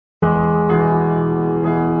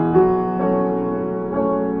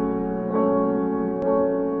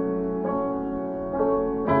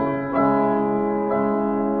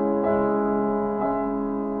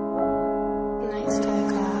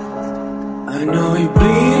I know you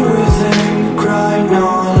bleed within, crying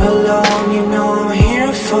all alone. You know I'm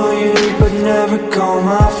here for you, but never call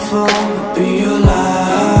my phone. Be your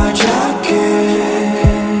light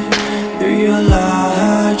jacket, be your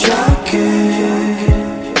light jacket.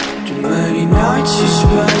 Too many nights you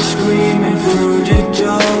spent screaming through the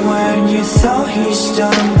door when you thought he's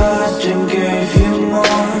done, but then gave you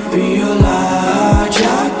more. Be your light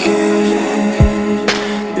jacket,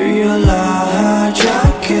 be your light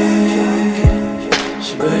jacket.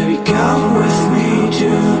 So baby, come with me to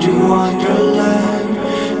the wonderland.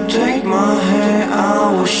 Take my hand, I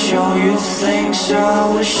will show you things, I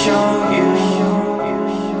will show you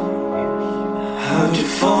how to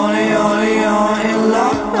fall in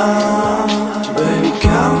love. So baby,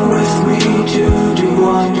 come with me to the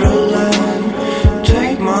wonderland.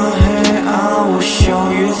 Take my hand, I will show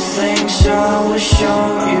you things, I will show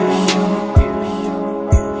you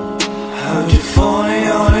how to fall in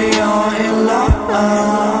love.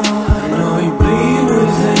 I know you bleed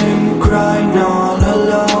within, crying all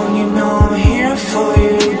alone. You know I'm here for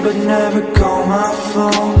you, but never call my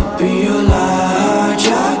phone. Be your light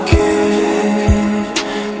jacket,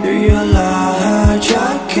 be your light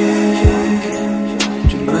jacket.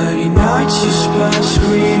 Too many nights you spent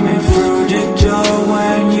screaming through the door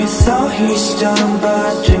when you thought he's done,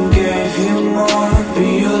 but then gave you more. Be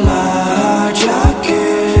your light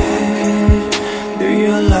jacket, be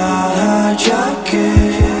your light jacket.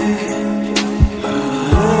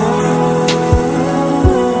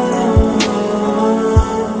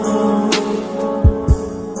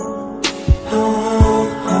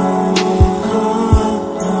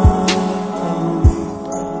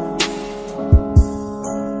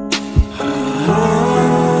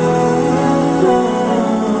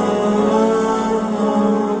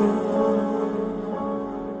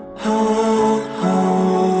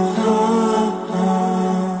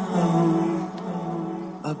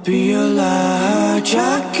 I'll be your light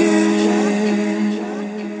jacket.